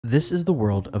This is the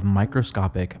world of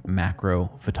microscopic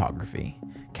macro photography,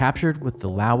 captured with the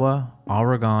Laowa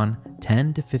Aurogon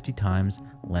 10 to 50 times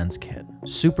lens kit.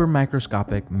 Super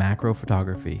microscopic macro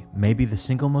photography may be the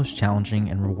single most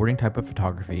challenging and rewarding type of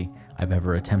photography I've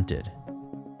ever attempted.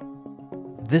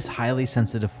 This highly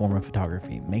sensitive form of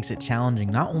photography makes it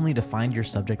challenging not only to find your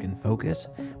subject in focus,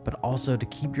 but also to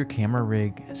keep your camera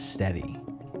rig steady.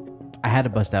 I had to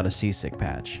bust out a seasick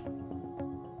patch.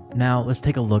 Now let's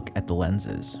take a look at the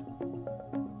lenses.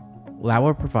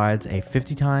 Laowa provides a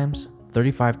 50 times,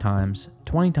 35 times,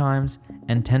 20 times,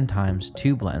 and 10 times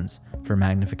tube lens for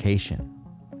magnification,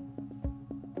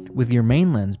 with your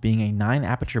main lens being a 9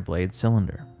 aperture blade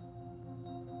cylinder.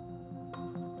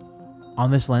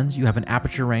 On this lens, you have an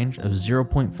aperture range of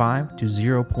 0.5 to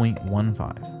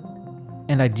 0.15.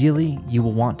 And ideally, you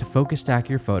will want to focus stack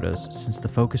your photos since the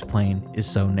focus plane is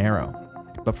so narrow.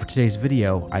 But for today's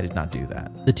video, I did not do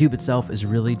that. The tube itself is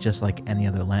really just like any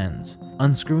other lens.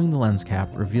 Unscrewing the lens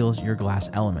cap reveals your glass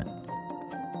element.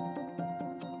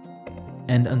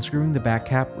 And unscrewing the back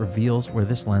cap reveals where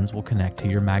this lens will connect to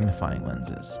your magnifying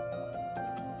lenses.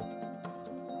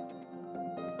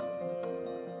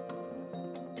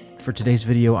 For today's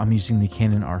video, I'm using the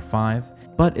Canon R5,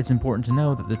 but it's important to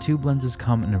know that the tube lenses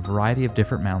come in a variety of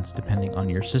different mounts depending on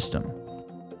your system.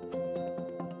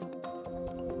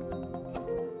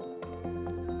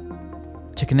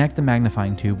 To connect the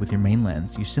magnifying tube with your main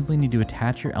lens, you simply need to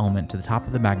attach your element to the top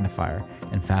of the magnifier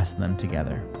and fasten them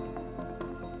together.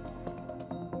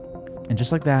 And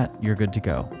just like that, you're good to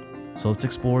go. So let's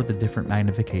explore the different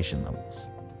magnification levels.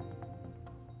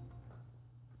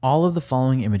 All of the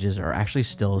following images are actually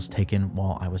stills taken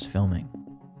while I was filming.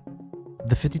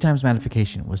 The 50 times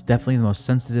magnification was definitely the most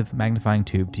sensitive magnifying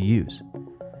tube to use,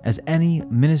 as any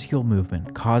minuscule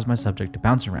movement caused my subject to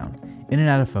bounce around in and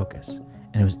out of focus,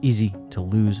 and it was easy to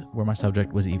lose where my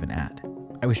subject was even at.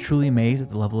 I was truly amazed at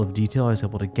the level of detail I was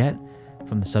able to get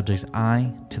from the subject's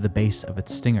eye to the base of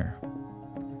its stinger.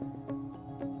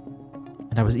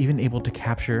 And I was even able to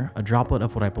capture a droplet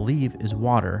of what I believe is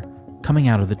water coming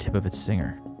out of the tip of its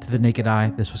stinger. To the naked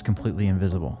eye, this was completely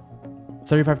invisible.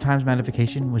 35 times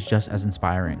magnification was just as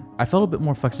inspiring. I felt a bit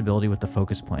more flexibility with the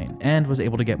focus plane and was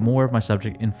able to get more of my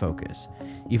subject in focus.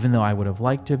 Even though I would have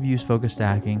liked to have used focus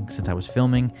stacking since I was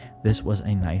filming, this was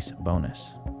a nice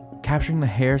bonus. Capturing the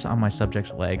hairs on my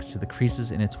subject's legs to the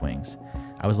creases in its wings,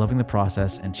 I was loving the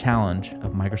process and challenge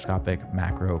of microscopic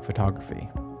macro photography.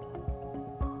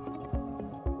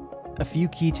 A few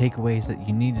key takeaways that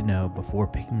you need to know before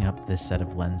picking up this set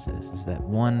of lenses is that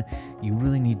 1, you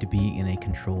really need to be in a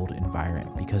controlled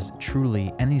environment, because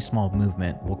truly any small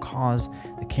movement will cause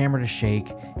the camera to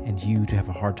shake and you to have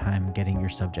a hard time getting your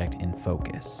subject in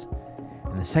focus.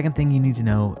 And the second thing you need to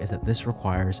know is that this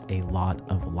requires a lot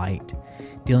of light.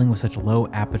 Dealing with such low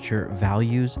aperture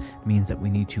values means that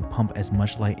we need to pump as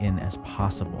much light in as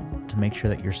possible to make sure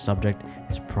that your subject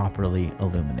is properly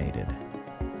illuminated.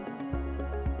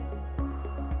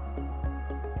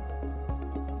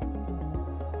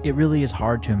 It really is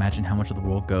hard to imagine how much of the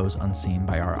world goes unseen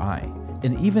by our eye.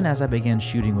 And even as I began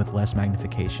shooting with less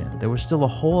magnification, there was still a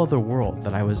whole other world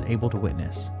that I was able to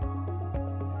witness.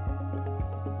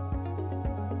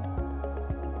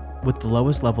 With the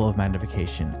lowest level of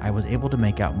magnification, I was able to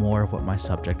make out more of what my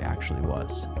subject actually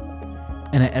was.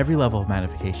 And at every level of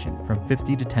magnification, from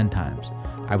 50 to 10 times,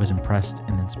 I was impressed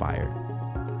and inspired.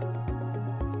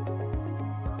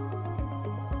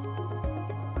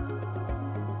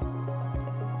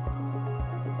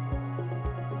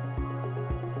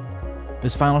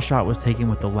 This final shot was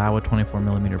taken with the Laowa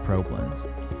 24mm probe lens.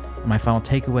 My final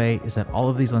takeaway is that all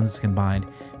of these lenses combined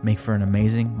make for an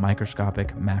amazing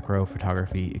microscopic macro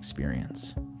photography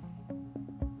experience.